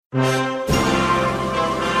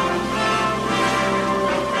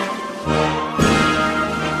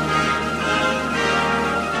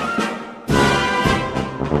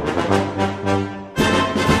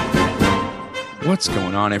What's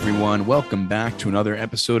going on, everyone? Welcome back to another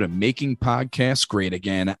episode of Making Podcasts Great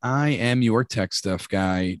Again. I am your tech stuff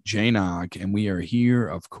guy, Jay Nog, and we are here,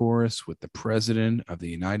 of course, with the President of the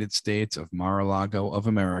United States of Mar-a-Lago of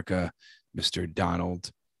America, Mr.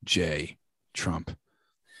 Donald J. Trump.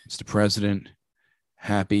 Mr. President,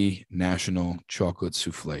 happy National Chocolate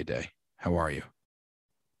Souffle Day. How are you?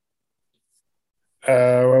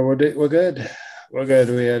 Well, we're good. We're good.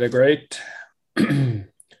 We had a great.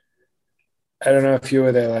 I don't know if you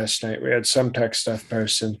were there last night. We had some tech stuff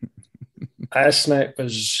person. Last night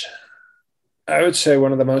was, I would say,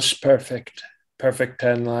 one of the most perfect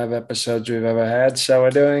 10 live episodes we've ever had. So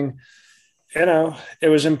we're doing, it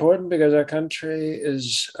was important because our country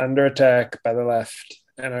is under attack by the left,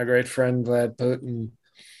 and our great friend Vlad Putin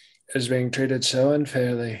is being treated so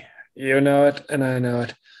unfairly. You know it, and I know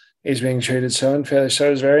it. He's being treated so unfairly. So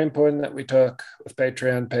it was very important that we talk with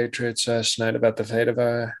Patreon Patriots last night about the fate of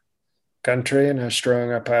our country and how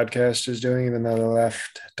strong our podcast is doing, even though the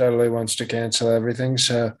left totally wants to cancel everything.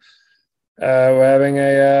 So we're having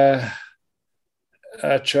a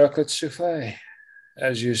chocolate souffle,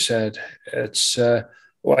 as you said. It's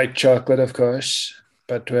white chocolate, of course,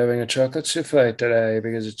 but we're having a chocolate souffle today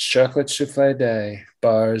because it's chocolate souffle day.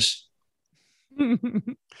 Bars.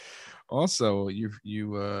 Also, you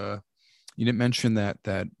didn't mention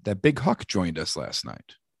that Big Huck joined us last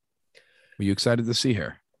night. Were you excited to see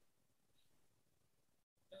her?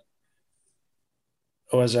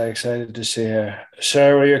 Was I excited to see her?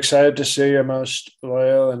 Sir, were you excited to see your most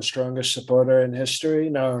loyal and strongest supporter in history?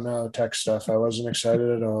 No, tech stuff. I wasn't excited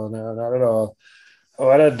at all. No, not at all.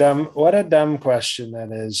 What a dumb question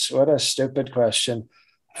that is. What a stupid question.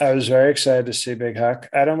 I was very excited to see Big Huck.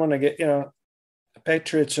 I don't want to get,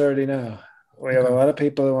 Patriots already know. We have a lot of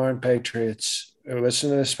people who aren't patriots who listen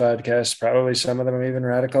to this podcast. Probably some of them are even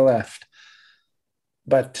radical left.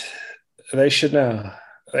 But they should know.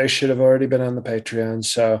 They should have already been on the Patreon.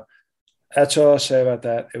 So that's all I'll say about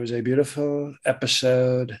that. It was a beautiful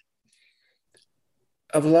episode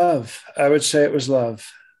of love. I would say it was love.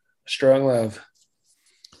 Strong love.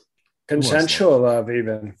 Consensual love,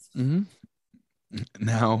 even. Mm-hmm.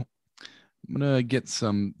 Now, I'm going to get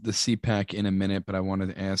the CPAC in a minute, but I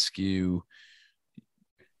wanted to ask you,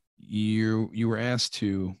 you were asked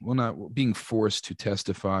to, not being forced to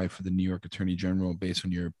testify for the New York Attorney General based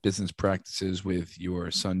on your business practices with your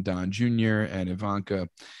son, Don Jr. and Ivanka,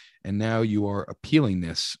 and now you are appealing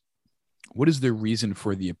this. What is the reason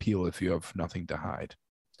for the appeal if you have nothing to hide?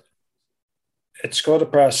 It's called a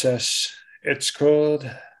process. It's called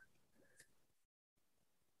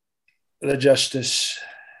the justice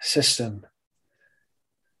system.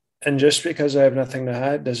 And just because I have nothing to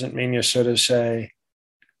hide doesn't mean you sort of say,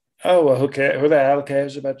 oh, well, who the hell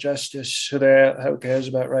cares about justice? Who the hell cares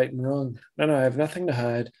about right and wrong? No, I have nothing to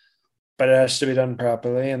hide, but it has to be done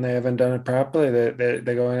properly, and they haven't done it properly. They're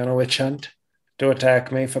going on a witch hunt to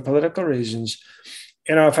attack me for political reasons.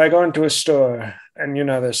 If I go into a store, and you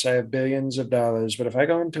know this, I have billions of dollars, but if I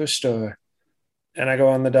go into a store and I go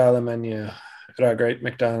on the dollar menu at our great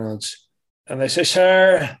McDonald's, and they say,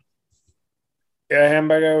 sir, your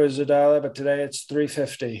hamburger was $1, but today it's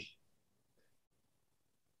 $3.50.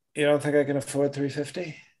 You don't think I can afford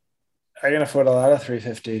 $3.50? I can afford a lot of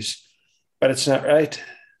 $3.50s, but it's not right.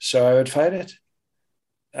 So I would fight it.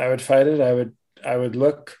 I would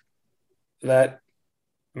look that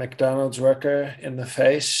McDonald's worker in the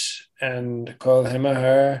face and call him or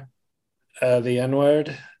her the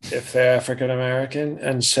N-word if they're African American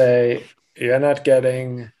and say, you're not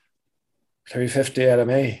getting $3.50 out of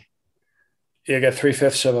me. You get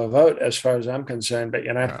 3/5 of a vote as far as I'm concerned, but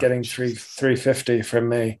you're not getting $3.50 from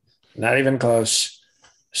me. Not even close.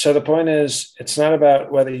 So the point is, it's not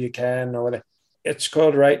about whether you can or whether it's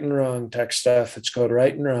called right and wrong tech stuff. It's called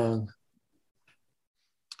right and wrong.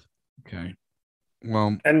 Okay.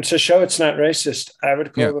 Well, and to show it's not racist, I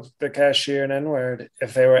would call the cashier an N-word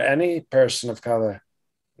if they were any person of color,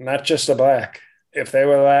 not just a black. If they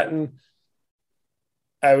were Latin,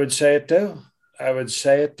 I would say it too.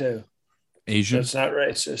 Asian? It's not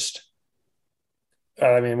racist.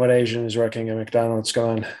 I mean, what Asian is working at McDonald's? Go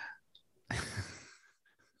on.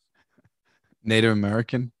 Native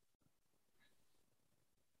American?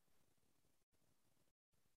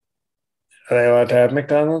 Are they allowed to have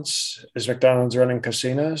McDonald's? Is McDonald's running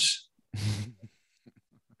casinos?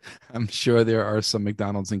 I'm sure there are some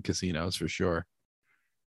McDonald's in casinos for sure.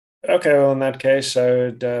 Okay, well, in that case, I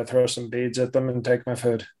would throw some beads at them and take my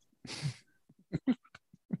food. Okay.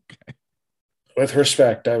 With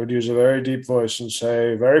respect, I would use a very deep voice and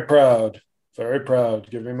say, very proud,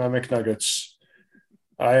 give me my McNuggets.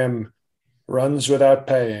 I am runs without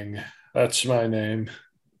paying. That's my name.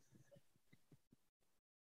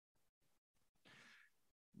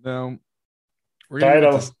 Now we're gonna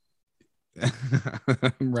go Title. with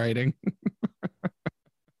this. I'm writing.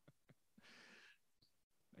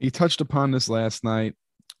 You touched upon this last night,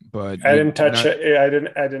 but I you didn't touch not it.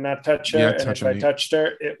 I did not touch you're her. not And if touching I me. touched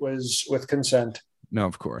her, it was with consent. No,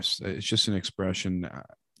 of course. It's just an expression.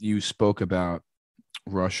 You spoke about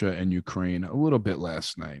Russia and Ukraine a little bit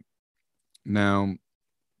last night. Now,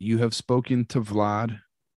 you have spoken to Vlad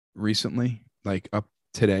recently, like up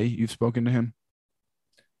today. You've spoken to him.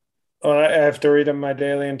 Well, I have to read him my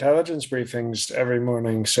daily intelligence briefings every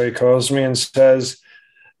morning. So he calls me and says,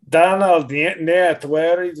 Donald, net,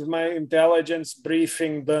 where is my intelligence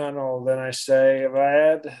briefing, Donald? And I say,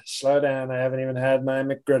 Vlad, slow down. I haven't even had my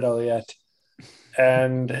McGriddle yet.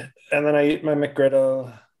 And then I eat my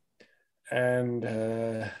McGriddle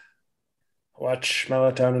and watch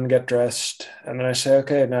melatonin get dressed. And then I say,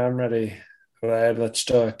 okay, now I'm ready. Vlad, let's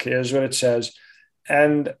talk. Here's what it says.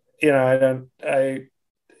 And,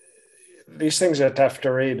 these things are tough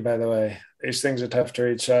to read, by the way. These things are tough to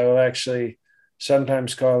read. So I will actually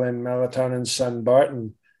sometimes call in Melatonin's son,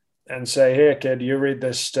 Barton, and say, here, kid, you read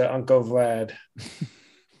this to Uncle Vlad.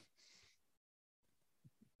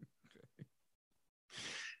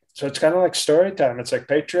 So it's kind of like story time. It's like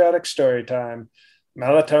patriotic story time.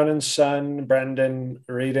 Melatonin's son, Brendan,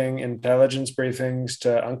 reading intelligence briefings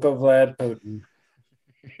to Uncle Vlad Putin.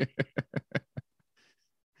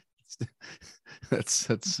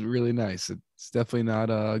 That's really nice. It's definitely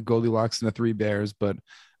not Goldilocks and the Three Bears, but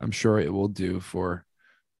I'm sure it will do for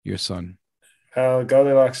your son.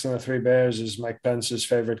 Goldilocks and the Three Bears is Mike Pence's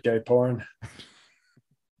favorite gay porn.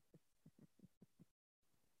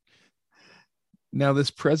 Now,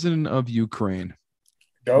 this president of Ukraine,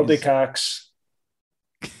 Goldie Cox.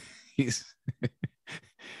 He's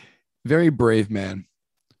very brave man,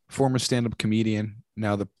 former stand-up comedian,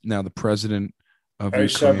 now the president of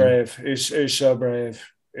He's so Ukraine. brave. He's so brave.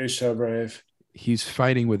 He's so brave. He's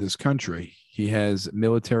fighting with his country. He has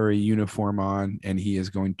military uniform on, and he is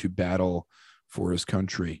going to battle for his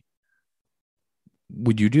country.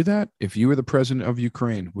 Would you do that? If you were the president of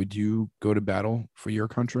Ukraine, would you go to battle for your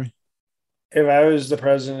country? If I was the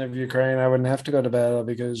president of Ukraine, I wouldn't have to go to battle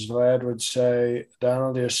because Vlad would say,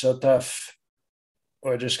 Donald, you're so tough.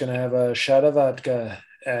 We're just going to have a shot of vodka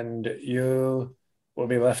and you will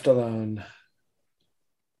be left alone.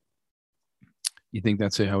 You think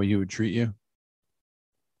that's how he would treat you?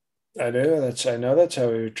 I do. I know that's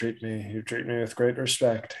how he would treat me. He would treat me with great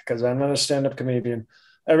respect because I'm not a stand-up comedian.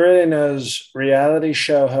 Everybody knows reality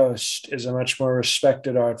show host is a much more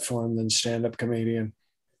respected art form than stand-up comedian.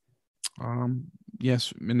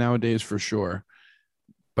 Yes, nowadays for sure.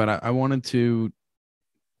 But I wanted to.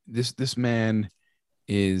 This man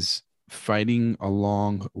is fighting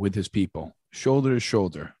along with his people, shoulder to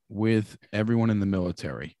shoulder with everyone in the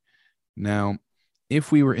military. Now,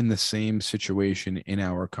 if we were in the same situation in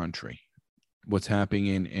our country, what's happening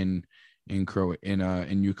in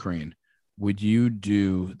Ukraine, would you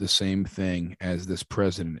do the same thing as this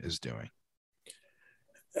president is doing?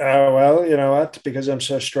 Well, you know what? Because I'm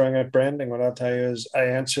so strong at branding, what I'll tell you is I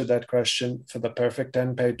answered that question for the Perfect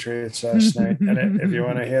 10 Patriots last night. And if you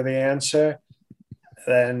want to hear the answer,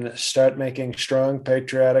 then start making strong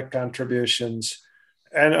patriotic contributions.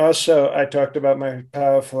 And also, I talked about my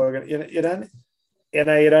powerful organ. You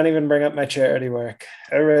don't even bring up my charity work.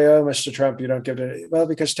 Everybody, oh, Mr. Trump, you don't give it. Well,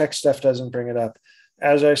 because tech stuff doesn't bring it up.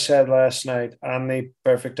 As I said last night on the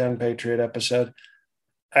Perfect 10 Patriot episode,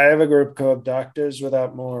 I have a group called Doctors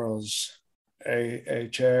Without Morals, a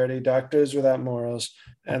charity, Doctors Without Morals,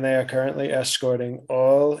 and they are currently escorting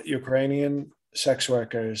all Ukrainian sex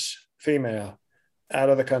workers, female, out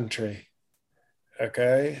of the country.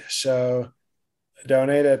 Okay, so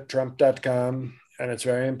donate at Trump.com, and it's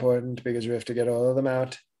very important because we have to get all of them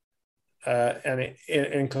out,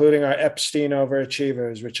 including our Epstein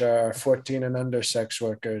overachievers, which are our 14 and under sex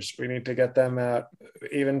workers. We need to get them out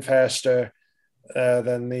even faster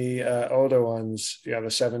than the older ones, the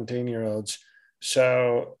 17-year-olds.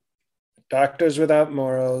 So Doctors Without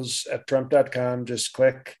Morals at Trump.com, just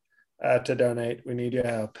click to donate. We need your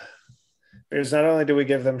help. Because not only do we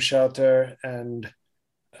give them shelter and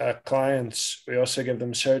clients, we also give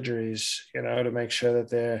them surgeries, to make sure that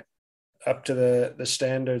they're up to the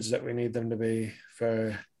standards that we need them to be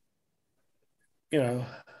for, you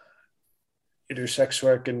do sex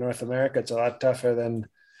work in North America. It's a lot tougher than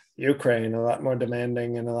Ukraine, a lot more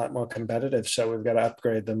demanding and a lot more competitive. So we've got to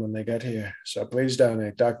upgrade them when they get here. So please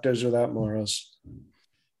donate. Doctors Without Morals.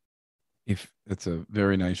 If that's a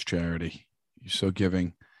very nice charity, you're so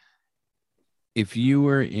giving. If you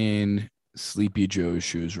were in Sleepy Joe's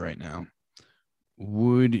shoes right now,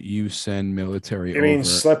 would you send military You mean over?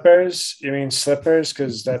 slippers? You mean slippers?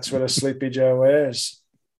 Because that's what a Sleepy Joe wears.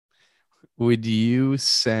 Would you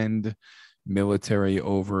send military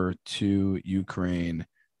over to Ukraine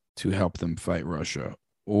to help them fight Russia?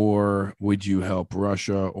 Or would you help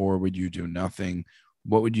Russia or would you do nothing?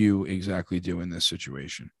 What would you exactly do in this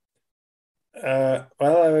situation? Well,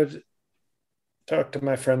 I would talk to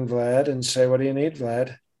my friend Vlad and say, "What do you need,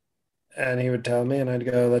 Vlad?" And he would tell me, and I'd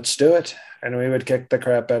go, "Let's do it." And we would kick the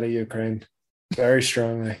crap out of Ukraine very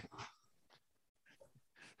strongly.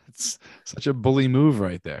 It's such a bully move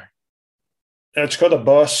right there. It's called a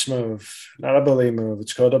boss move, not a bully move.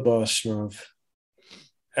 It's called a boss move.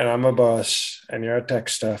 And I'm a boss, and you're a tech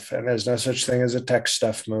stuff, and there's no such thing as a tech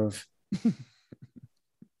stuff move.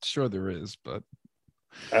 Sure there is, but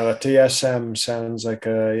The TSM sounds like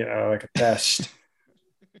like a test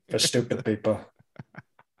for stupid people.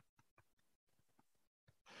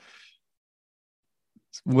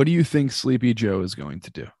 what do you think Sleepy Joe is going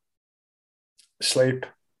to do? Sleep.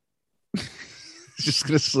 Just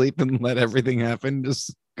gonna sleep and let everything happen.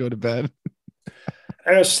 Just go to bed.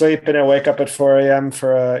 I go sleep and I wake up at 4 a.m.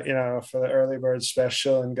 for for the early bird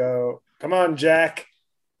special and go, "Come on, Jack."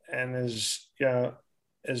 And his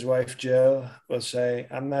wife Jill will say,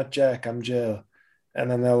 "I'm not Jack, I'm Jill."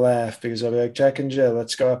 And then they'll laugh because I'll be like, "Jack and Jill,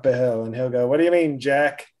 let's go up a hill." And he'll go, "What do you mean,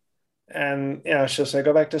 Jack?" And she'll say,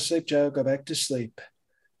 "Go back to sleep, Joe, go back to sleep.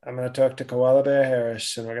 I'm going to talk to Koala Bear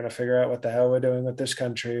Harris and we're going to figure out what the hell we're doing with this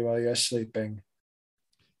country while you're sleeping."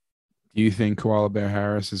 Do you think Koala Bear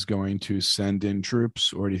Harris is going to send in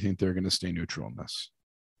troops, or do you think they're going to stay neutral in this?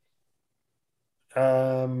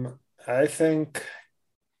 I think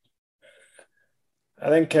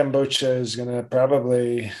kombucha is going to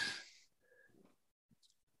probably,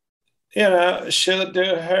 she'll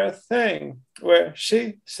do her thing where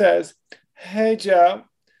she says, "Hey, Joe,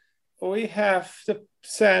 we have to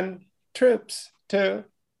send troops to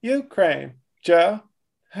Ukraine, Joe."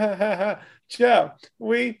 "Joe,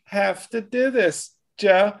 we have to do this,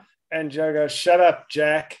 Joe." And Joe goes, "Shut up,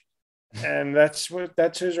 Jack." And that's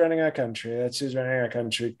who's running our country. That's who's running our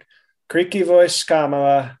country. Creaky voice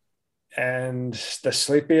Kamala and the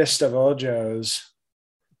sleepiest of all Joes.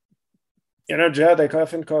 Joe, they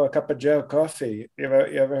often call a cup of Joe coffee. You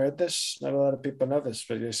ever heard this? Not a lot of people know this,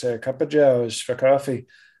 but you say a cup of Joe is for coffee.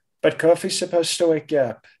 But coffee's supposed to wake you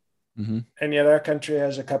up. Mm-hmm. And yet our country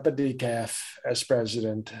has a cup of decaf as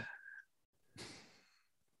president.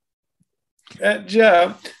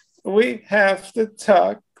 Joe, we have to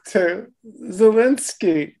talk to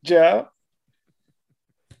Zelensky, Joe.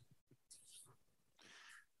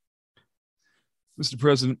 Mr.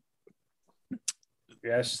 President,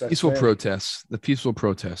 Yes, that's peaceful me. protests, the peaceful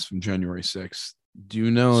protests from January 6th. Do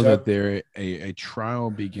you know that a trial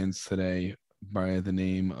begins today by the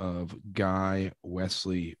name of Guy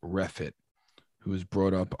Wesley Reffitt, who was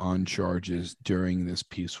brought up on charges during this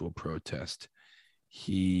peaceful protest?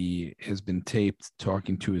 He has been taped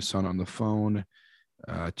talking to his son on the phone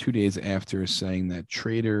 2 days after, saying that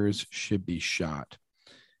traitors should be shot.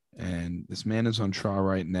 And this man is on trial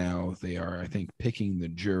right now. They are, I think, picking the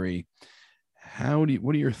jury.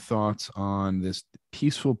 What are your thoughts on this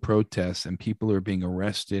peaceful protest and people are being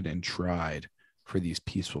arrested and tried for these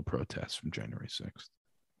peaceful protests from January 6th?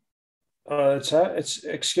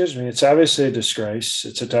 It's obviously a disgrace.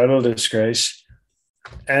 It's a total disgrace.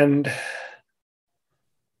 And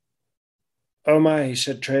oh my, he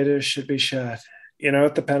said traitors should be shot. You know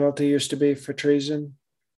what the penalty used to be for treason?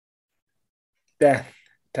 Death,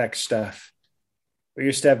 tech stuff. We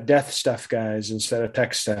used to have death stuff guys instead of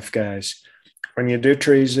tech stuff guys. When you do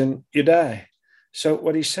treason, you die. So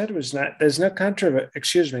what he said was there's no controversy.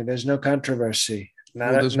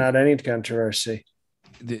 Not any controversy.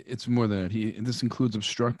 It's more than that. This includes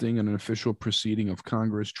obstructing an official proceeding of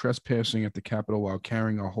Congress, trespassing at the Capitol while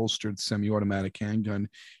carrying a holstered semi-automatic handgun,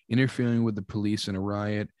 interfering with the police in a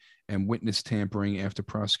riot, and witness tampering after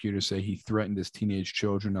prosecutors say he threatened his teenage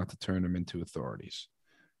children not to turn them into authorities.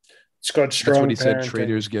 It's called strong. That's what he parenting. said.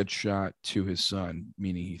 Traitors get shot to his son,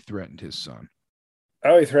 meaning he threatened his son.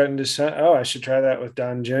 Oh, he threatened his son. Oh, I should try that with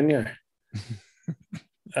Don Jr.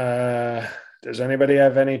 Does anybody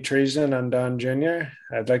have any treason on Don Jr.?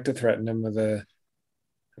 I'd like to threaten him with a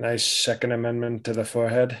nice Second Amendment to the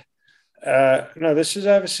forehead. No, this is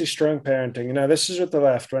obviously strong parenting. This is with the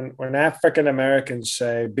left. When African Americans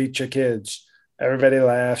say beat your kids, everybody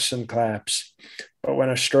laughs and claps. But when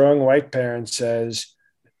a strong white parent says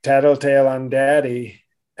tattletale on daddy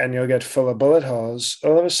and you'll get full of bullet holes,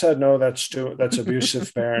 all of a sudden, that's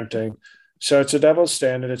abusive parenting. So it's a double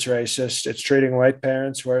standard. It's racist. It's treating white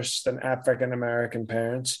parents worse than African American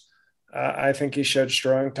parents. I think he showed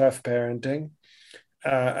strong, tough parenting.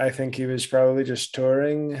 I think he was probably just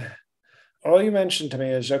touring. All you mentioned to me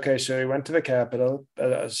is okay, so he went to the Capitol,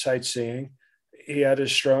 sightseeing. He had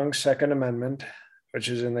his strong Second Amendment, which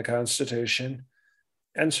is in the Constitution.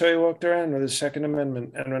 And so he walked around with his Second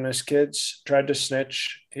Amendment. And when his kids tried to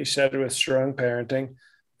snitch, he said with strong parenting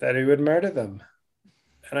that he would murder them.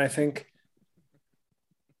 And I think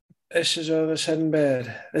this is all of a sudden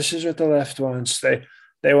bad. This is what the left wants. They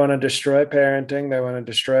want to destroy parenting. They want to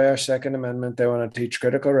destroy our Second Amendment. They want to teach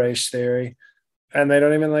critical race theory. And they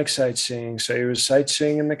don't even like sightseeing. So he was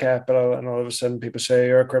sightseeing in the Capitol, and all of a sudden people say,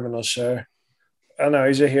 "You're a criminal, sir." Oh no,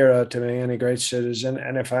 he's a hero to me and a great citizen.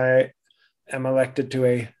 And if I am elected to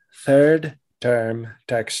a third term,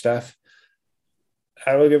 tech stuff,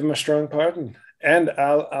 I will give him a strong pardon. And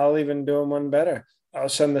I'll even do him one better. I'll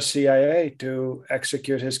send the CIA to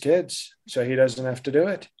execute his kids so he doesn't have to do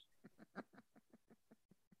it.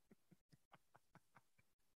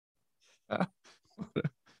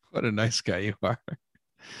 What a nice guy you are.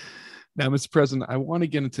 Now, Mr. President, I want to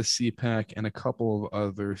get into CPAC and a couple of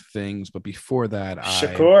other things, but before that,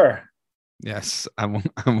 Shakur. Yes, I want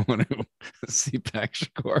to CPAC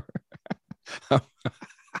Shakur.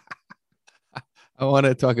 I want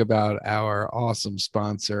to talk about our awesome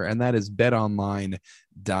sponsor, and that is betonline.ag.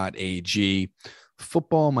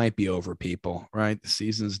 Football might be over, people, right? The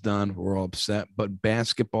season's done. We're all upset, but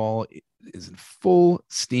basketball is in full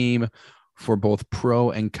steam for both pro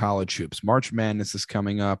and college hoops. March Madness is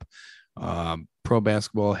coming up. Pro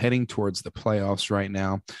basketball heading towards the playoffs right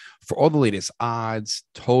now. For all the latest odds,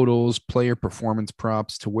 totals, player performance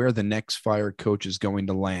props to where the next fired coach is going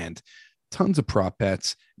to land, tons of prop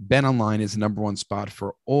bets, BetOnline is the number one spot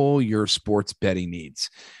for all your sports betting needs.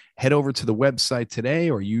 Head over to the website today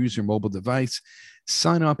or use your mobile device.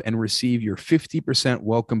 Sign up and receive your 50%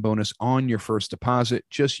 welcome bonus on your first deposit.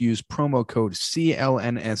 Just use promo code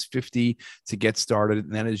CLNS50 to get started.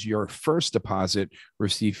 And that is your first deposit.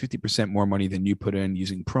 Receive 50% more money than you put in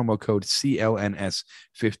using promo code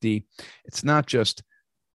CLNS50. It's not just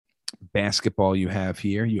basketball you have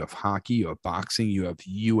here. You have hockey, you have boxing, you have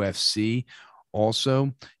UFC.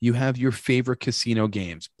 Also, you have your favorite casino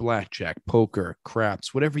games, blackjack, poker,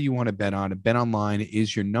 craps, whatever you want to bet on. BetOnline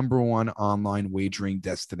is your number one online wagering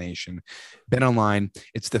destination. BetOnline,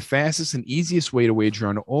 it's the fastest and easiest way to wager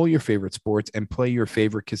on all your favorite sports and play your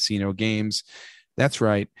favorite casino games. That's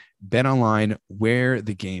right. BetOnline, where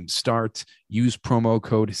the game starts. Use promo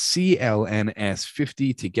code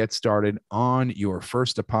CLNS50 to get started on your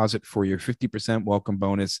first deposit for your 50% welcome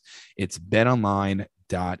bonus. It's betonline.ag.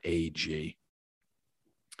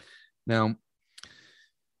 Now,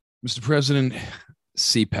 Mr. President,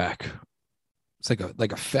 CPAC, it's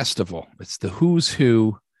like a festival. It's the who's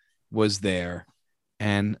who was there,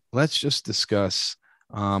 and let's just discuss.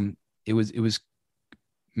 It was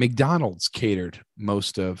McDonald's catered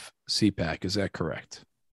most of CPAC. Is that correct?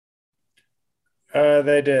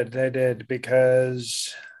 They did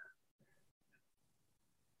because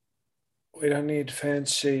we don't need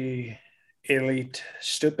fancy, elite,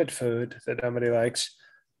 stupid food that nobody likes.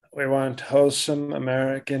 We want wholesome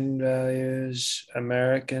American values,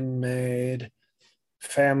 American made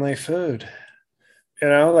family food.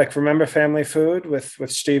 Like remember Family Food with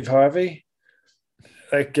Steve Harvey?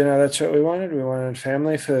 Like, that's what we wanted. We wanted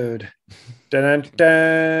family food. Dun,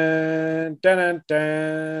 dun, dun,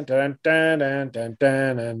 dun, dun, dun, dun, dun,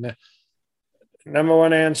 dun. Number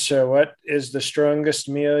one answer: what is the strongest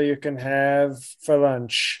meal you can have for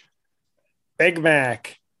lunch? Big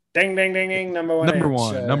Mac. Ding, ding, ding, ding. Number one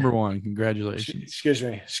answer. Number one. Congratulations. Excuse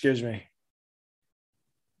me.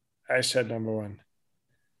 I said number one.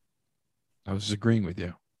 I was agreeing with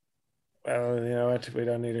you. Well, you know what? We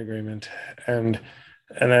don't need agreement. And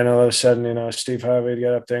then all of a sudden, Steve Harvey would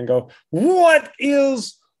get up there and go, "What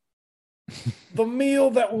is the meal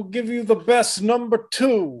that will give you the best number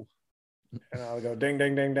two?" And I'll go, ding,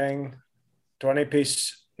 ding, ding, ding.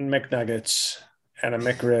 20-piece McNuggets and a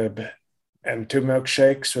McRib and 2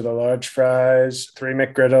 milkshakes with a large fries, 3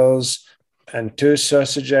 McGriddles, and 2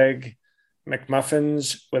 sausage egg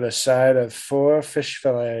McMuffins with a side of 4 fish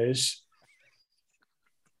fillets.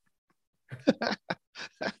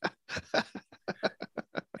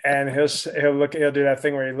 And he'll do that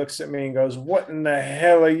thing where he looks at me and goes, "What in the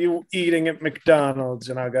hell are you eating at McDonald's?"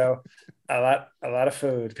 And I'll go, a lot of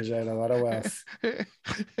food, because I had a lot of wealth. And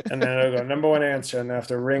then it'll go, number one answer, and I have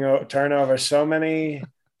to turn over so many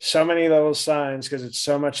little signs because it's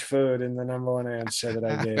so much food in the number one answer that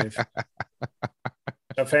I gave.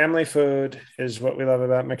 So family food is what we love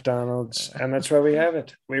about McDonald's, and that's why we have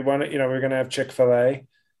it. We want it, we're going to have Chick-fil-A,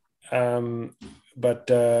 but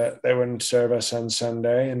they wouldn't serve us on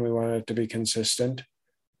Sunday, and we want it to be consistent.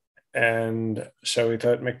 And so we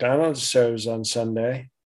thought McDonald's serves on Sunday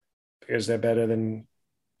because they're better than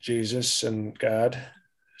Jesus and God.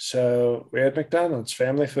 So we had McDonald's,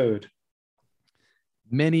 family food.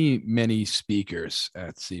 Many speakers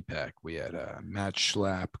at CPAC. We had Matt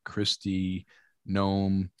Schlapp, Christy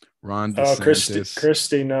Nome, Ron Oh, DeSantis.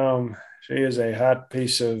 Christy Nome. She is a hot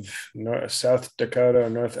piece of South Dakota or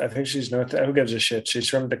North. I think she's North. Who gives a shit? She's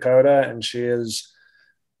from Dakota, and she is.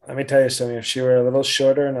 Let me tell you something. If she were a little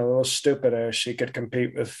shorter and a little stupider, she could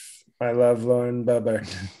compete with my love, Lauren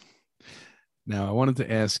Boebert. Now, I wanted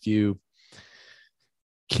to ask you,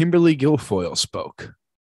 Kimberly Guilfoyle spoke.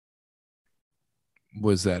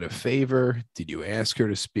 Was that a favor? Did you ask her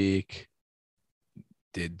to speak?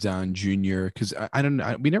 Did Don Jr. Because I don't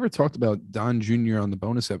know. We never talked about Don Jr. on the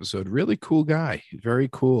bonus episode. Really cool guy. He's very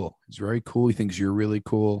cool. He's very cool. He thinks you're really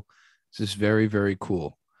cool. It's just very, very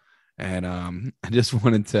cool. And I just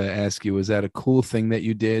wanted to ask you, was that a cool thing that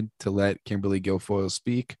you did to let Kimberly Guilfoyle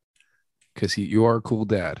speak? Because you are a cool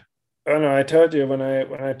dad. Oh no, I told you when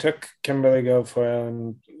I took Kimberly Guilfoyle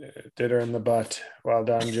and did her in the butt while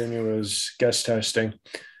Don Jr. was guest hosting.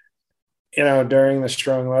 During the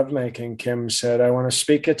strong lovemaking, Kim said, "I want to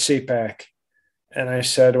speak at CPAC." And I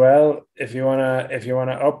said, "Well, if you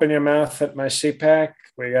wanna open your mouth at my CPAC,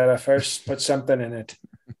 we gotta first put something in it."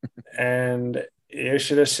 And you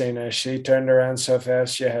should have seen her. She turned around so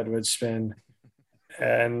fast your head would spin.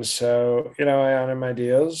 And so, I honor my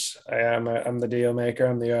deals. I'm the deal maker.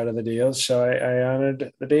 I'm the art of the deal. So I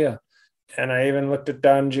honored the deal. And I even looked at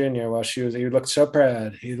Don Jr. while he looked so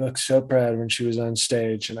proud. He looked so proud when she was on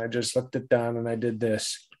stage. And I just looked at Don and I did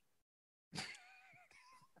this.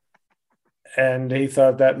 And he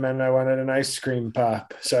thought that meant I wanted an ice cream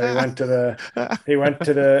pop. So he went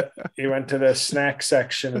to the snack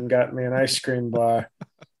section and got me an ice cream bar.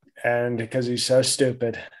 And because he's so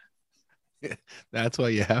stupid. That's why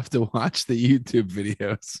you have to watch the YouTube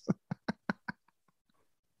videos.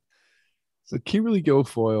 So Kimberly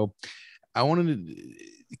Guilfoyle,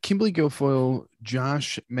 Kimberly Guilfoyle,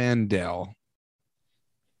 Josh Mandel,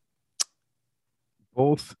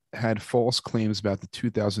 both had false claims about the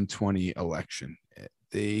 2020 election.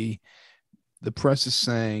 The press is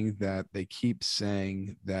saying that they keep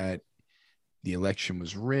saying that the election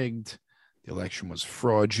was rigged, the election was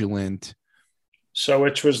fraudulent. So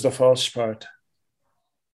which was the false part?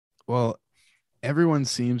 Well, everyone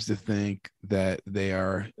seems to think that they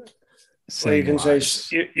are Well, saying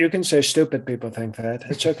lies. you can say stupid people think that.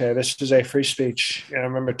 It's okay. This is a free speech.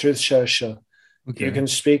 Remember, truth social. Okay. You can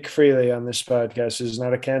speak freely on this podcast. This is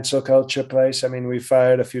not a cancel culture place. I mean, we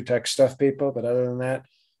fired a few tech stuff people, but other than that,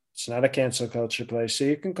 it's not a cancel culture place. So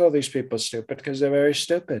you can call these people stupid because they're very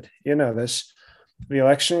stupid. You know this. The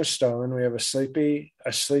election was stolen. We have a sleepy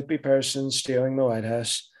person stealing the White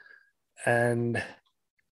House. And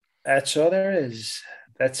that's all there is.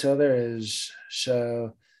 That's all there is.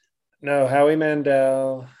 So, no, Howie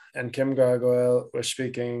Mandel and Kim Gargoyle were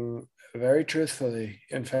speaking very truthfully.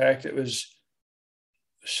 In fact, it was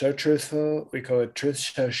so truthful, we call it Truth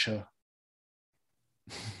Social.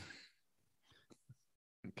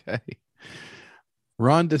 Okay.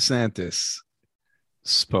 Ron DeSantis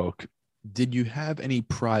spoke. Did you have any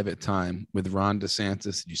private time with Ron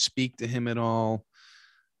DeSantis? Did you speak to him at all?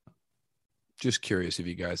 Just curious if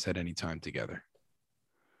you guys had any time together.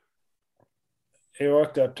 He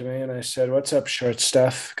walked up to me and I said, "What's up, short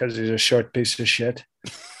stuff?" Because he's a short piece of shit.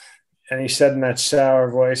 And he said in that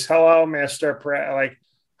sour voice, "Hello, hello,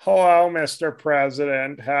 Mr.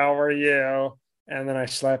 President. How are you?" And then I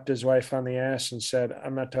slapped his wife on the ass and said,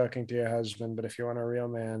 "I'm not talking to your husband, but if you want a real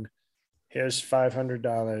man, here's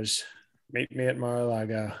 $500. Meet me at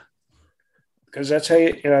Mar-a-Lago." Because that's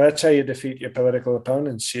how you defeat your political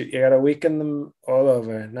opponents. You got to weaken them all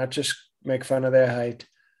over, not just make fun of their height,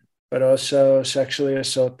 but also sexually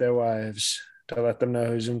assault their wives to let them know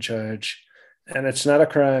who's in charge. And it's not a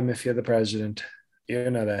crime if you're the president. You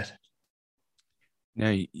know that.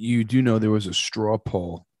 Now, you do know there was a straw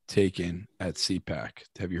poll taken at CPAC.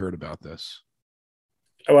 Have you heard about this?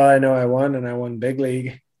 Well, I know I won, and I won big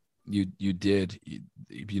league. You did.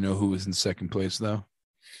 You know who was in second place, though?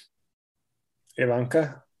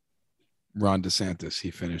 Ivanka? Ron DeSantis. He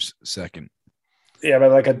finished second. Yeah,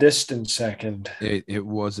 but like a distant second. It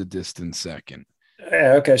was a distant second.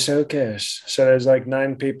 Yeah, okay, so who cares? So there's like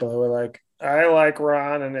 9 people who are like, "I like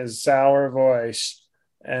Ron and his sour voice."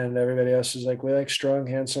 And everybody else is like, "We like strong,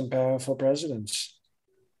 handsome, powerful presidents."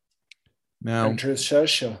 Now, and Truth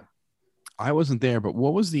Social. I wasn't there, but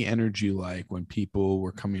what was the energy like when people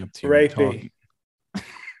were coming up to you Rapey. and talking?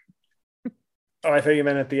 Oh, I thought you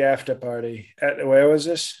meant at the after party. Where was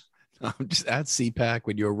this? Just at CPAC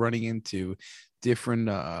when you were running into different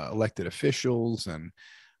elected officials and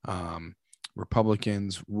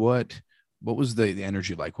Republicans. What was the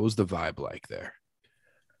energy like? What was the vibe like there?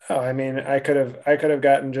 Oh, I mean, I could have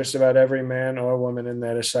gotten just about every man or woman in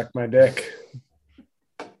there to suck my dick.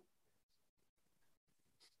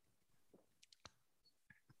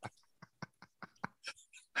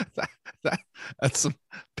 That's some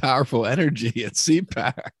powerful energy at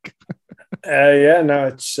CPAC. Yeah, no,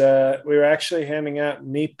 it's we were actually handing out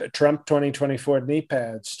Trump 2024 knee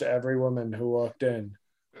pads to every woman who walked in.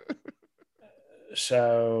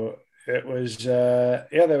 So it was yeah,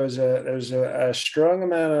 there was a strong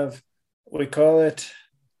amount of, we call it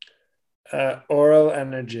oral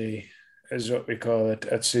energy is what we call it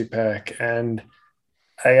at CPAC. And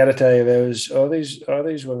I got to tell you, there was all these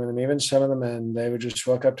women, and even some of the men. They would just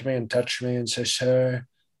walk up to me and touch me and say, "Sir,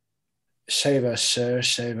 save us, sir,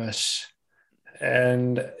 save us."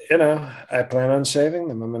 And I plan on saving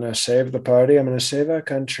them. I'm going to save the party. I'm going to save our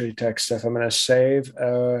country. Tech stuff. I'm going to save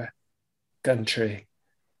our country.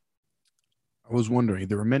 I was wondering,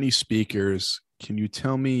 there were many speakers. Can you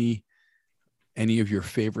tell me any of your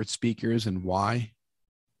favorite speakers and why?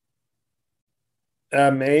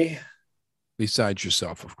 Me. Besides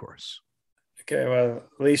yourself, of course. Okay. Well,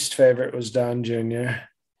 least favorite was Don Jr.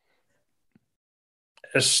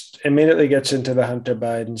 Just immediately gets into the Hunter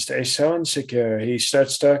Biden state. He's so insecure. He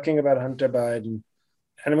starts talking about Hunter Biden.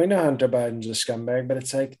 And we know Hunter Biden's a scumbag, but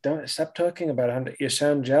it's like, don't stop talking about Hunter. You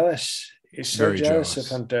sound jealous. You're so Very jealous of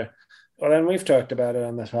jealous. Hunter. Well, and we've talked about it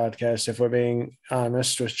on this podcast, if we're being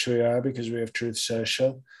honest, which we are because we have Truth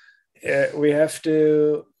Social. We have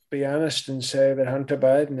to be honest and say that Hunter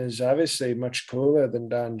Biden is obviously much cooler than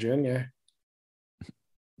Don Jr.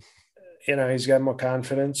 He's got more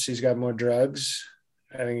confidence. He's got more drugs.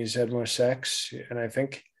 I think he's had more sex. And I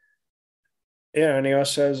think, and he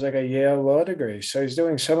also has like a Yale law degree. So he's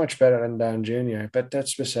doing so much better than Don Jr., but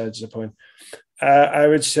that's besides the point. I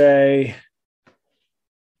would say,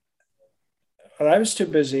 well, I was too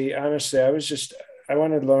busy. Honestly, I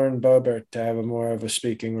wanted Lauren Boebert to have more of a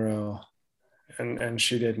speaking role, and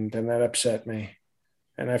she didn't, and that upset me.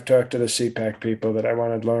 And I've talked to the CPAC people that I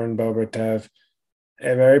wanted Lauren Boebert to have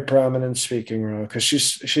a very prominent speaking role because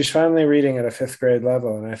she's finally reading at a 5th grade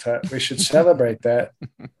level, and I thought we should celebrate that.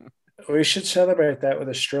 We should celebrate that with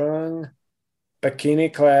a strong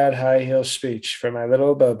bikini-clad high heel speech for my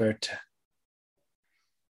little Boebert.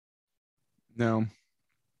 No.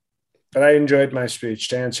 But I enjoyed my speech.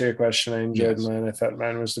 To answer your question, I enjoyed Yes. mine. I thought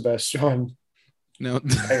mine was the best one. No.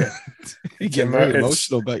 You get very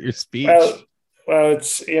emotional about your speech. Well,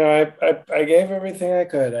 it's, I gave everything I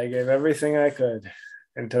could. I gave everything I could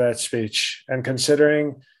into that speech. And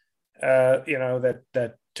considering,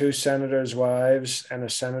 that 2 senators' wives and a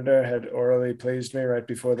senator had orally pleased me right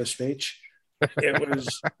before the speech, it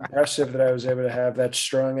was impressive that I was able to have that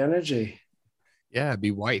strong energy. Yeah, I'd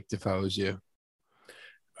be wiped if I was you.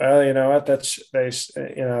 Well, you know what? That's why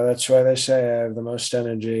they say I have the most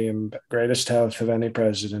energy and greatest health of any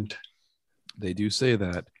president. They do say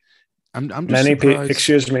that. I'm just many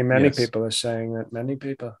surprised. Many Yes. people are saying that. Many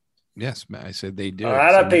people. Yes, I said they do. A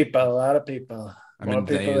lot of people. I More mean,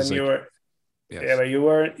 people than you were. Yes. Yeah, but you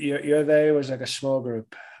weren't. Your they was like a small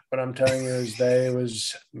group. What I'm telling you is they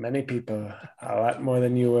was many people. A lot more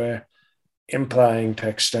than you were implying.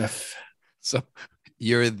 Tech stuff. So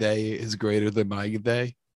your they is greater than my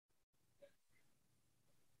they?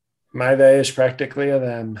 My they is practically a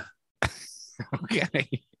them. Okay.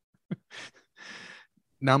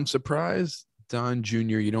 Now I'm surprised, Don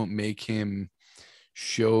Jr., you don't make him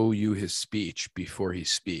show you his speech before he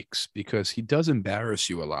speaks, because he does embarrass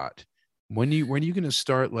you a lot. When are you going to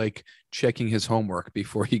start like checking his homework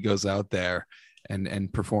before he goes out there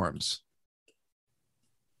and performs?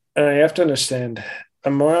 And you have to understand,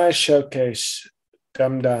 the more I showcase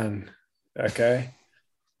Dumb Don, okay,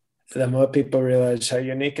 the more people realize how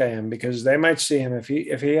unique I am, because they might see him if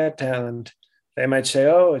he had talent, they might say,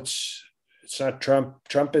 "Oh, it's not Trump.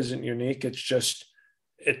 Trump isn't unique. It's just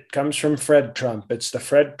it comes from Fred Trump. It's the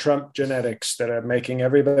Fred Trump genetics that are making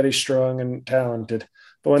everybody strong and talented."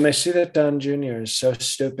 But when they see that Don Jr. is so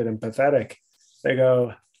stupid and pathetic, they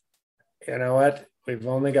go, "You know what? We've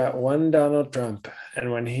only got one Donald Trump.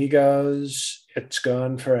 And when he goes, it's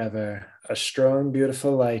gone forever. A strong,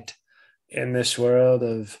 beautiful light in this world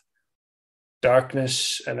of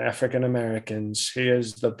darkness and African Americans. He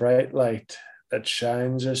is the bright light that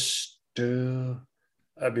shines us to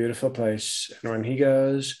a beautiful place. And when he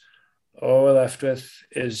goes, all we're left with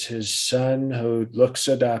is his son, who looks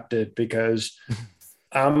adopted because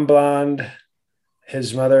I'm blonde.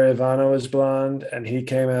 His mother, Ivana, was blonde, and he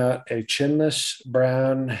came out a chinless,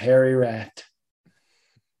 brown, hairy rat."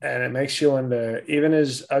 And it makes you wonder, even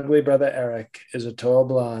his ugly brother Eric is a tall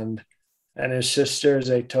blonde, and his sister is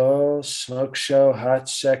a tall, smoke show, hot,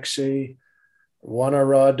 sexy, wanna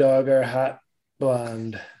raw dogger, hot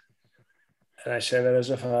blonde. And I say that as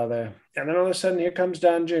a father. And then all of a sudden, here comes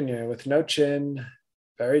Don Jr. with no chin,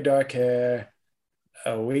 very dark hair,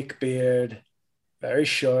 a weak beard, very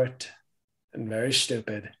short, and very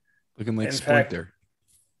stupid. Looking like In fact, Splinter.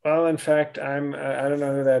 in fact, I don't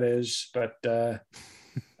know who that is, but the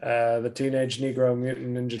Teenage Negro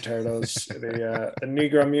Mutant Ninja Turtles, the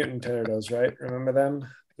Negro Mutant Turtles, right? Remember them?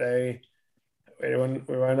 We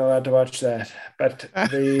weren't allowed to watch that. But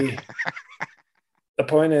the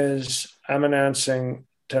point is, I'm announcing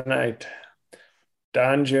tonight,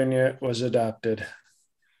 Don Jr. was adopted.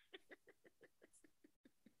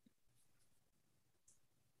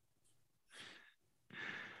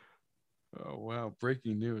 Oh, wow.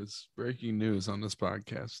 Breaking news. Breaking news on this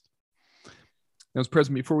podcast. Now,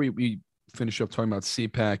 President, before we finish up talking about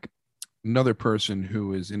CPAC, another person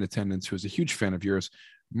who is in attendance, who is a huge fan of yours,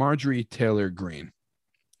 Marjorie Taylor Greene.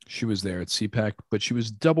 She was there at CPAC, but she was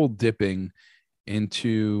double dipping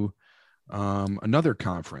into another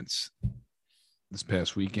conference this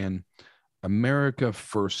past weekend, America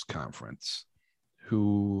First Conference,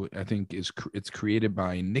 who I think it's created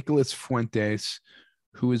by Nicholas Fuentes,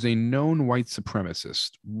 who is a known white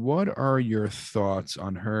supremacist. What are your thoughts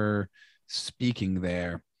on her speaking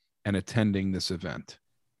there and attending this event?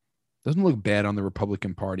 Doesn't look bad on the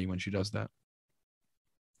Republican Party when she does that.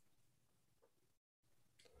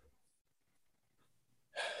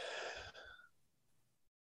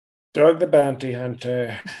 Dog the Bounty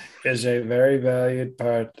Hunter is a very valued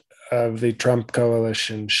part of the Trump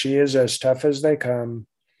coalition. She is as tough as they come,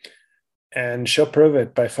 and she'll prove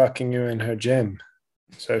it by fucking you in her gym.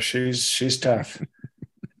 So she's tough.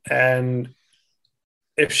 And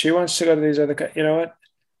if she wants to go to these other, you know what?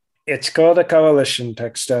 It's called a coalition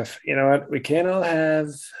tech stuff. You know what? We can't all have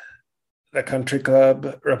the country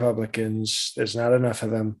club Republicans. There's not enough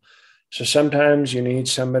of them. So sometimes you need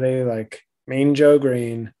somebody like Mean Joe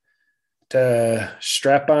Green to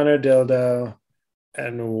strap on her dildo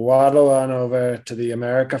and waddle on over to the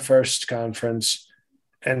America First conference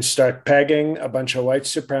and start pegging a bunch of white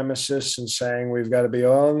supremacists and saying we've got to be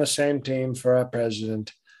all on the same team for our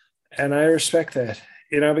president. And I respect that,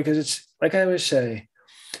 because it's like I always say,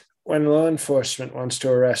 when law enforcement wants to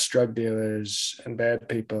arrest drug dealers and bad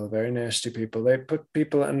people, very nasty people, they put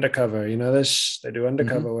people undercover. They do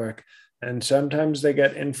undercover work. And sometimes they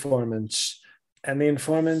get informants. And the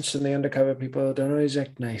informants and the undercover people don't always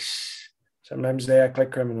act nice. Sometimes they act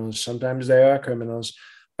like criminals. Sometimes they are criminals,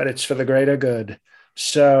 but it's for the greater good.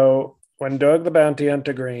 So when Dog the Bounty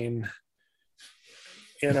Hunter Green,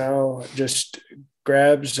 just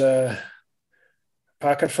grabs a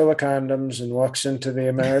pocket full of condoms and walks into the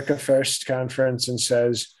America First conference and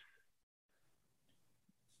says,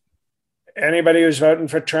 anybody who's voting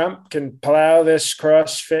for Trump can plow this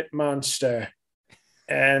CrossFit monster.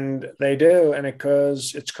 And they do, and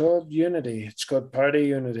it's called unity. It's called party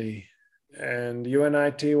unity. And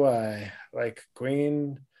UNITY, like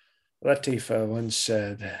Queen Latifah once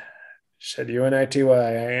said, UNITY,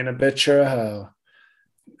 I ain't a bitch or a hoe.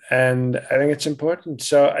 And I think it's important.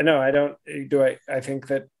 So I think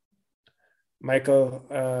that Michael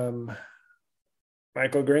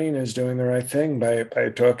Green is doing the right thing by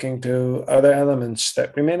talking to other elements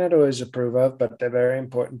that we may not always approve of, but they're very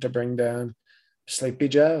important to bring down Sleepy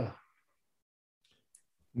Joe.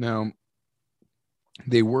 Now,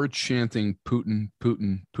 they were chanting Putin,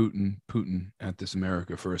 Putin, Putin, Putin at this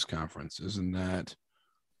America First conference. Isn't that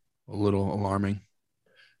a little alarming?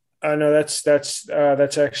 No, that's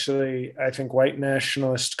actually, I think, white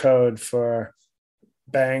nationalist code for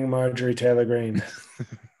bang Marjorie Taylor Greene.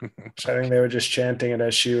 So I think they were just chanting it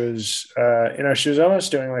as she was, she was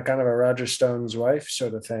almost doing like kind of a Roger Stone's wife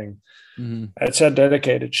sort of thing. Mm-hmm. That's how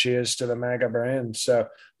dedicated she is to the MAGA brand. So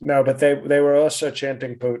no, but they were also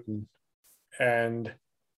chanting Putin, and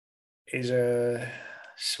he's a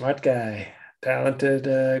smart guy, talented,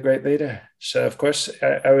 great leader. So of course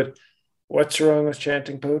I would. What's wrong with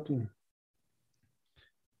chanting Putin?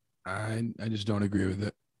 I just don't agree with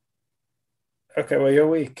it. Okay, well, you're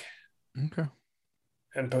weak. Okay.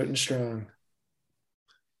 And Putin's strong.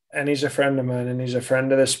 And he's a friend of mine, and he's a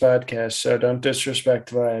friend of this podcast, so don't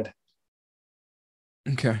disrespect Vlad.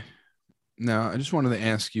 Okay. Now, I just wanted to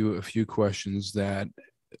ask you a few questions that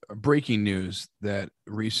breaking news that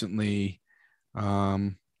recently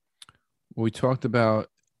we talked about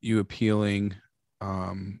you appealing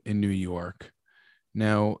in New York.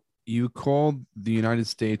 Now, you called the United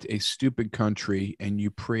States a stupid country and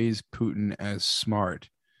you praised Putin as smart.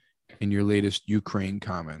 in your latest Ukraine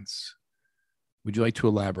comments. Would you like to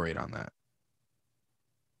elaborate on that?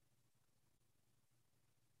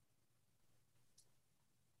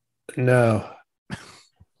 No.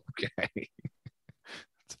 Okay.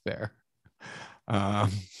 That's fair.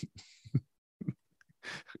 Um,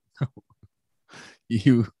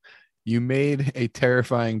 you made a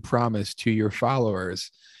terrifying promise to your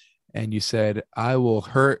followers, and you said, I will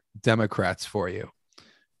hurt Democrats for you.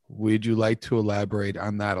 Would you like to elaborate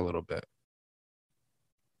on that a little bit?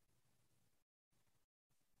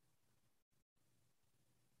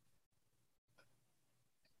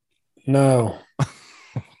 No.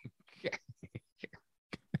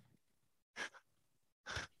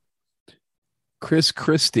 Chris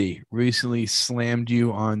Christie recently slammed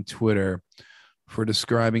you on Twitter for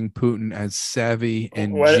describing Putin as savvy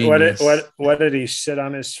and genius. What did he sit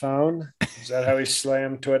on his phone? Is that how he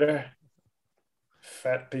slammed Twitter?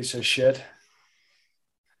 Fat piece of shit.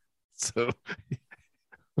 So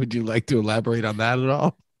would you like to elaborate on that at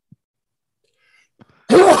all?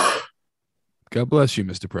 God bless you,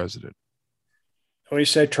 Mr. President. We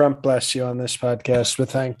say Trump bless you on this podcast, but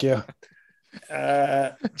thank you.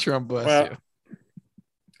 Trump bless you.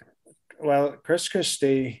 Well, Chris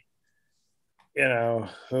Christie,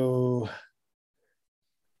 who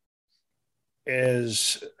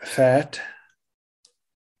is fat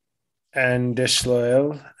and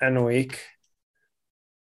disloyal and weak.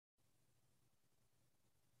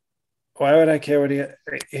 Why would I care what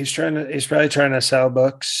he's probably trying to sell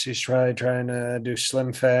books. He's probably trying to do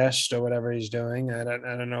Slim Fast or whatever he's doing. I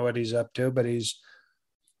don't know what he's up to, but I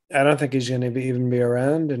don't think he's going to even be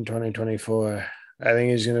around in 2024. I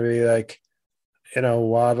think he's going to be like,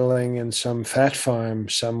 waddling in some fat farm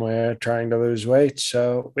somewhere trying to lose weight.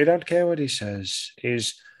 So we don't care what he says.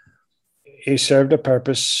 He served a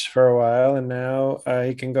purpose for a while, and now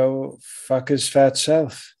he can go fuck his fat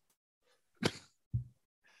self.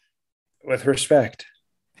 With respect.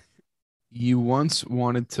 You once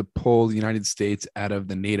wanted to pull the United States out of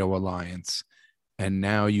the NATO alliance, and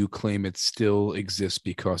now you claim it still exists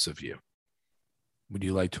because of you. Would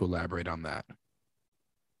you like to elaborate on that?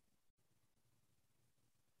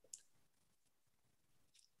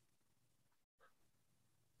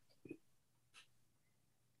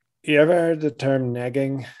 You ever heard the term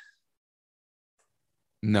negging?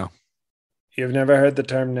 No. You've never heard the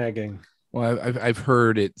term negging? Well, I've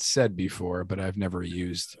heard it said before, but I've never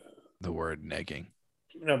used the word negging.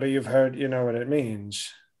 No, but you've heard, you know what it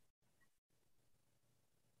means.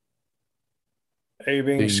 Are you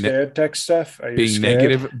being scared, tech stuff? Are you being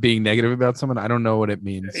scared? Being negative about someone? I don't know what it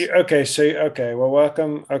means. Okay. Well,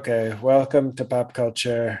 welcome to Pop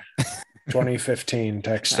Culture 2015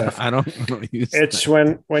 tech stuff. I don't use it's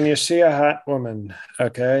that. when you see a hot woman,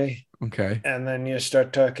 okay? Okay. And then you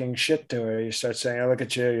start talking shit to her. You start saying, oh, look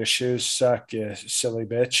at you. Your shoes suck, you silly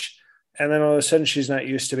bitch. And then all of a sudden she's not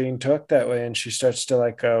used to being talked that way. And she starts to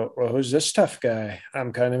like go, well, who's this tough guy?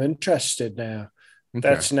 I'm kind of interested now. Okay.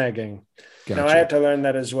 That's negging. Gotcha. Now, I had to learn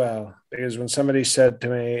that as well. Because when somebody said to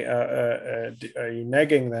me, are you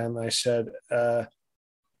negging them? I said,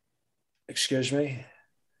 excuse me?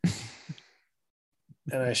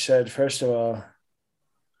 And I said, first of all,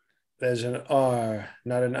 there's an R,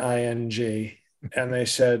 not an ING. And they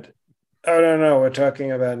said, oh, no, we're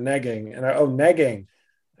talking about negging. And negging.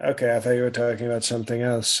 Okay, I thought you were talking about something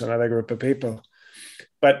else, another group of people.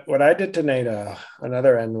 But what I did to NATO,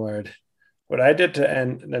 another N word, what I did to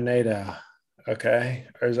the NATO, okay,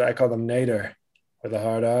 or as I call them Nader with a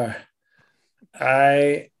hard R,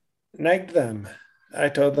 I negged them. I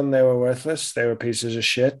told them they were worthless. They were pieces of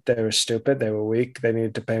shit. They were stupid. They were weak. They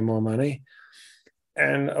needed to pay more money.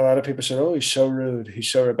 And a lot of people said, oh, he's so rude. He's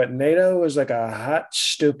so rude. But NATO was like a hot,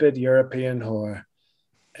 stupid European whore.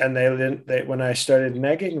 And when I started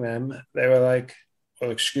negging them, they were like,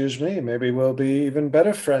 well, excuse me, maybe we'll be even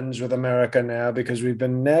better friends with America now because we've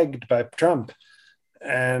been negged by Trump.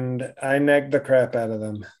 And I negged the crap out of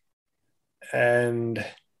them. And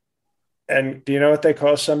do you know what they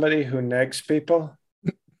call somebody who negs people?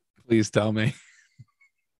 Please tell me.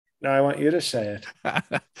 No, I want you to say it.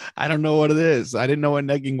 I don't know what it is. I didn't know what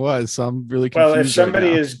negging was, so I'm really confused. Well, if somebody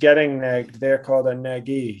is getting negged, they're called a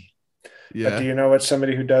neggee. Yeah. But do you know what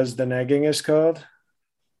somebody who does the negging is called?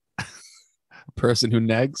 A person who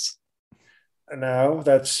negs? No,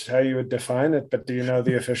 that's how you would define it. But do you know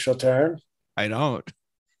the official term? I don't.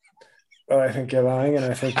 Well, I think you're lying, and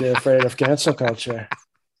I think you're afraid of cancel culture.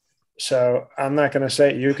 So I'm not going to say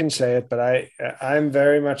it. You can say it, but I'm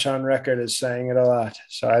very much on record as saying it a lot.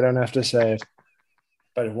 So I don't have to say it.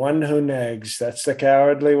 but one who negs. That's the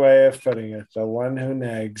cowardly way of putting it. The one who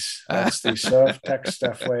negs. That's the soft tech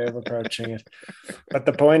stuff way of approaching it. But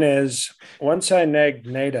the point is, once I negged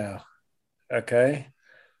NATO, okay,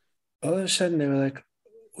 all of a sudden they were like,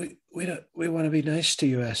 we want to be nice to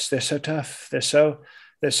US. They're so tough.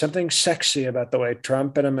 There's something sexy about the way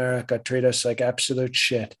Trump and America treat us like absolute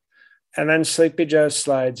shit. And then Sleepy Joe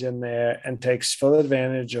slides in there and takes full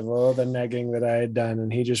advantage of all the negging that I had done.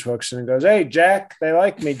 And he just walks in and goes, "Hey, Jack, they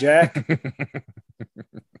like me, Jack."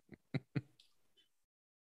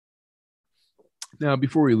 Now,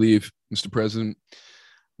 before we leave, Mr. President, I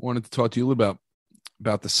wanted to talk to you a little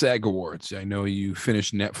about the SAG Awards. I know you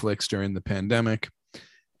finished Netflix during the pandemic,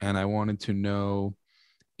 and I wanted to know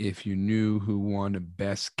if you knew who won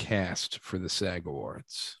Best Cast for the SAG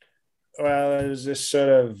Awards. Well, it was this sort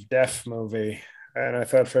of deaf movie. And I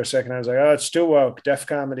thought for a second, I was like, oh, it's too woke. Def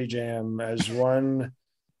Comedy Jam has won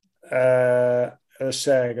a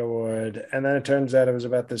SAG award. And then it turns out it was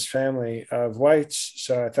about this family of whites.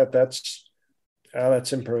 So I thought that's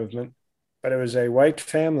improvement. But it was a white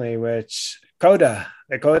family, which CODA,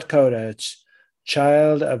 they call it CODA. It's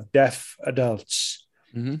Child of Deaf Adults.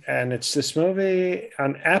 Mm-hmm. And it's this movie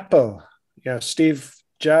on Apple, Steve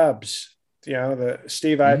Jobs, the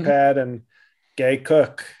Steve iPad and Gay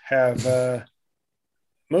Cook have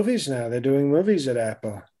movies now. They're doing movies at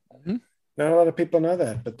Apple. Mm-hmm. Not a lot of people know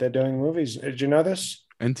that, but they're doing movies. Did you know this?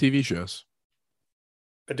 And TV shows.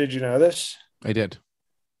 But did you know this? I did.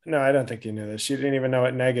 No, I don't think you knew this. You didn't even know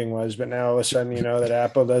what negging was, but now all of a sudden you know that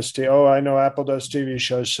Apple does I know Apple does TV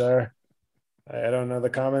shows, sir. I don't know the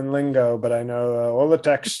common lingo, but I know all the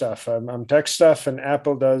tech stuff. I'm tech stuff, and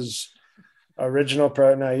Apple does original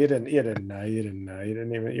pro. No, you didn't know.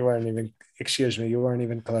 You weren't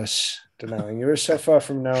even close to knowing. You were so far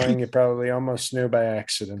from knowing, you probably almost knew by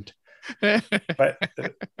accident. But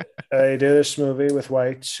they do this movie with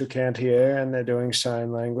whites who can't hear, and they're doing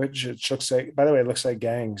sign language. It looks like, by the way, it looks like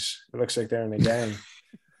gangs. It looks like they're in a gang.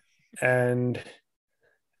 And,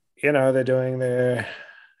 they're doing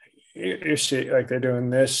you see, like, they're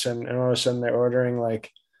doing this, and all of a sudden they're ordering like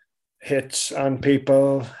hits on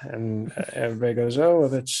people, and everybody goes, "Oh, well,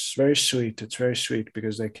 that's very sweet. It's very sweet,"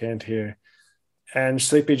 because they can't hear. And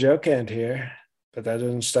Sleepy Joe can't hear, but that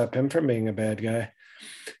doesn't stop him from being a bad guy.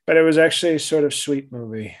 But it was actually a sort of sweet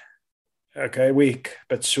movie. Okay, weak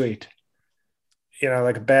but sweet.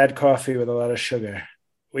 Like a bad coffee with a lot of sugar.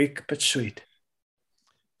 Weak but sweet.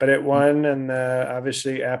 But it won, and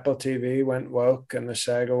obviously Apple TV went woke, and the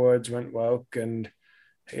SAG Awards went woke, and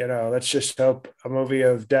let's just hope a movie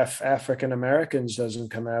of deaf African Americans doesn't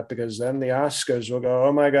come out, because then the Oscars will go,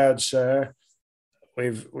 "Oh my God, sir,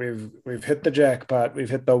 we've hit the jackpot. We've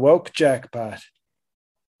hit the woke jackpot."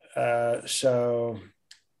 But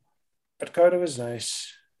CODA was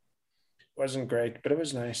nice. Wasn't great, but it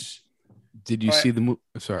was nice. Did you see the movie?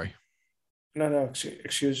 Sorry. No,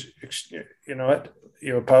 excuse. You know what?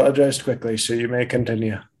 You apologized quickly, so you may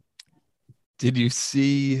continue. Did you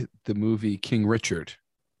see the movie King Richard?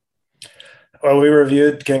 Well, we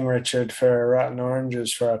reviewed King Richard for Rotten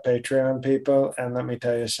Oranges for our Patreon people, and let me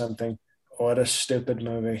tell you something. What a stupid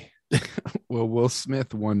movie. Well, Will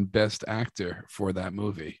Smith won Best Actor for that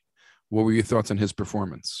movie. What were your thoughts on his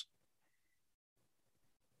performance?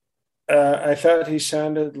 I thought he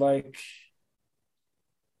sounded like...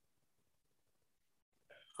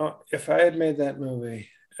 if I had made that movie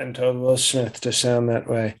and told Will Smith to sound that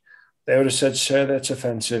way, they would have said, "Sir, that's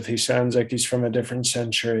offensive. He sounds like he's from a different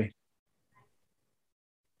century."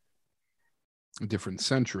 A different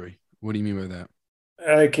century? What do you mean by that?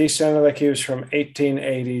 Like, he sounded like he was from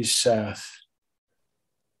 1880s South.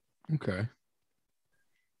 Okay.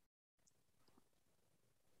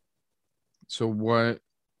 So what?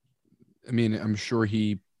 I mean, I'm sure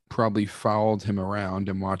he probably followed him around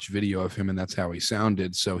and watched video of him, and that's how he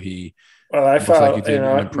sounded. So he... Well, I follow,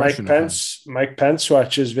 like Mike Pence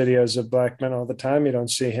watches videos of black men all the time. You don't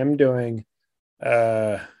see him doing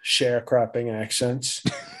sharecropping accents.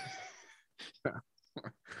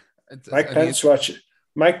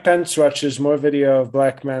 Mike Pence watches more video of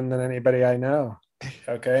black men than anybody I know.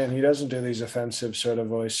 Okay, and he doesn't do these offensive sort of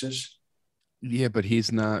voices. Yeah, but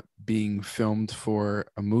he's not being filmed for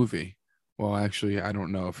a movie. Well, actually, I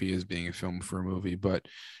don't know if he is being filmed for a movie, but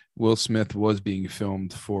Will Smith was being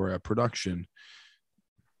filmed for a production,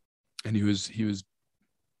 and he was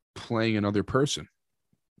playing another person.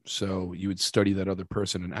 So you would study that other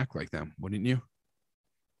person and act like them, wouldn't you?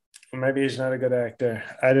 Maybe he's not a good actor.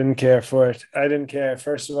 I didn't care for it. I didn't care.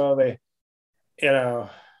 First of all, they had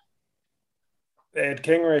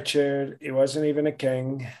King Richard. He wasn't even a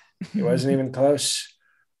king. He wasn't even close.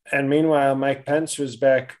 And meanwhile, Mike Pence was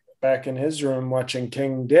back back in his room watching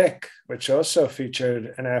King Dick, which also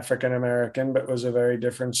featured an African American, but was a very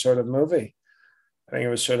different sort of movie. I think it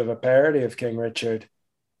was sort of a parody of King Richard.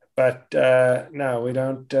 But no, we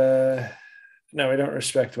don't. No, we don't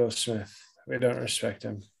respect Will Smith. We don't respect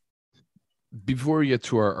him. Before we get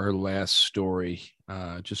to our last story,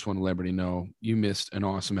 just want to let everybody know you missed an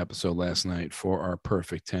awesome episode last night for our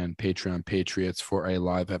Perfect 10 Patreon Patriots for a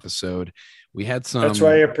live episode. We had some. That's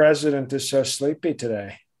why your president is so sleepy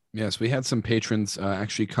today. Yes, we had some patrons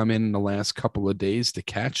actually come in the last couple of days to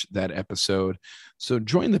catch that episode. So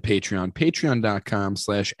join the Patreon,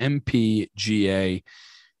 patreon.com/MPGA.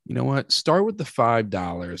 You know what? Start with the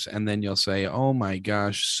 $5 and then you'll say, oh my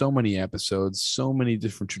gosh, so many episodes, so many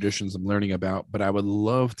different traditions I'm learning about, but I would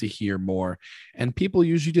love to hear more. And people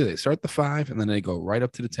usually do. They start at the 5 and then they go right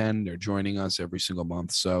up to the 10. They're joining us every single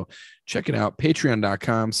month. So check it out.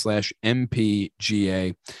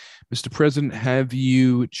 Patreon.com/MPGA. Mr. President, have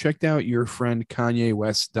you checked out your friend Kanye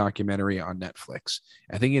West's documentary on Netflix?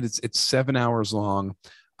 I think it's 7 hours long.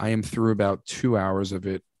 I am through about 2 hours of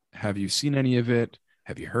it. Have you seen any of it?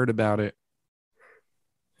 Have you heard about it?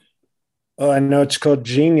 Oh, I know it's called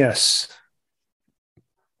Genius.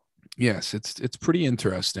 Yes, it's pretty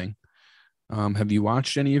interesting. Have you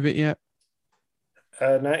watched any of it yet?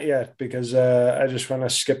 Not yet, because I just want to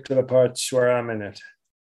skip to the parts where I'm in it.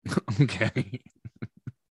 Okay.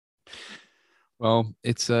 Well,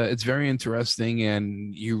 it's very interesting,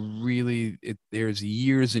 and there's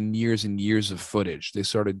years and years and years of footage. They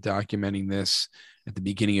started documenting this at the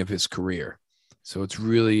beginning of his career. So it's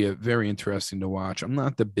really very interesting to watch. I'm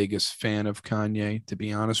not the biggest fan of Kanye, to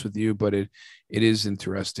be honest with you, but it is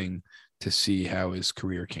interesting to see how his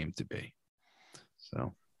career came to be.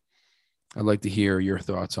 So I'd like to hear your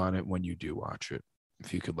thoughts on it when you do watch it,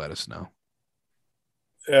 if you could let us know.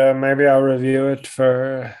 Maybe I'll review it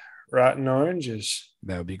for Rotten Oranges.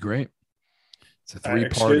 That would be great. It's a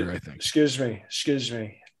 3-parter, I think. Excuse me.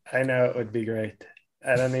 I know it would be great.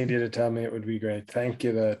 I don't need you to tell me it would be great. Thank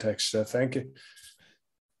you, the tech stuff. Thank you.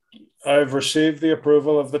 I've received the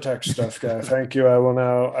approval of the tech stuff guy. Thank you. I will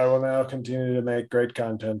now continue to make great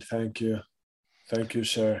content. Thank you,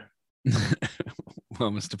 sir. Well,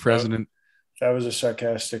 Mr. President, that was a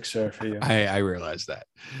sarcastic sir for you. I realized that.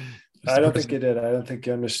 I don't think you did. I don't think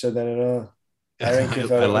you understood that at all. I think you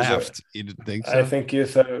thought I laughed. You didn't think so? I think you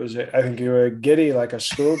thought it was. I think you were giddy like a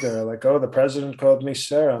schoolgirl. Like, oh, the president called me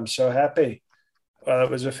sir. I'm so happy. Well,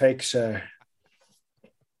 it was a fake sir.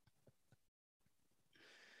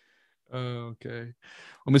 Okay.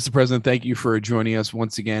 Well, Mr. President, thank you for joining us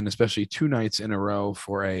once again, especially 2 nights in a row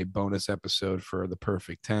for a bonus episode for the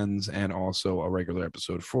Perfect Tens and also a regular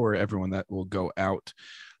episode for everyone that will go out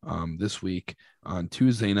this week on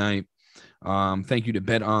Tuesday night. Thank you to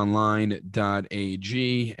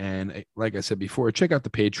betonline.ag. And like I said before, check out the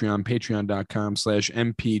Patreon,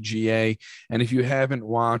 patreon.com/MPGA. And if you haven't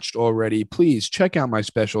watched already, please check out my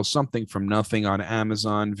special, Something from Nothing, on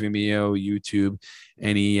Amazon, Vimeo, YouTube,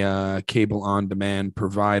 any cable on demand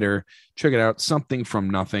provider. Check it out, Something from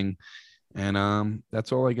Nothing. And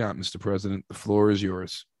that's all I got, Mr. President. The floor is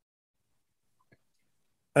yours.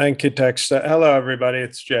 Thank you, Tex. Hello, everybody.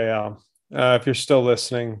 It's JL. If you're still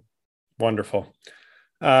listening, wonderful.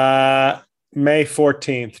 May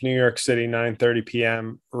 14th, New York City, 9:30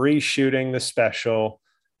 p.m. Reshooting the special,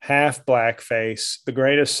 half blackface, the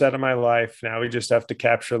greatest set of my life. Now we just have to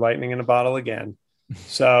capture lightning in a bottle again.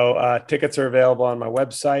 So tickets are available on my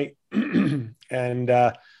website. And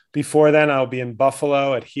before then, I'll be in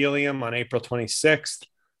Buffalo at Helium on April 26th.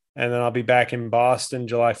 And then I'll be back in Boston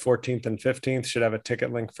July 14th and 15th. Should have a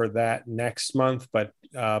ticket link for that next month. But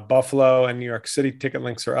Buffalo and New York City ticket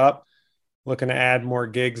links are up. Looking to add more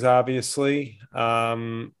gigs, obviously.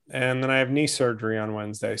 And then I have knee surgery on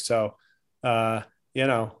Wednesday. So,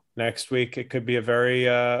 next week it could be a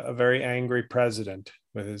very angry president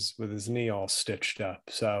with his knee all stitched up.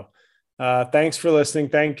 So thanks for listening.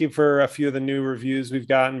 Thank you for a few of the new reviews we've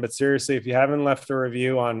gotten. But seriously, if you haven't left a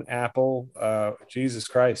review on Apple, Jesus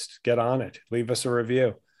Christ, get on it. Leave us a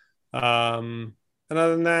review. And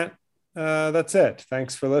other than that, that's it.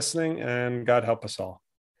 Thanks for listening, and God help us all.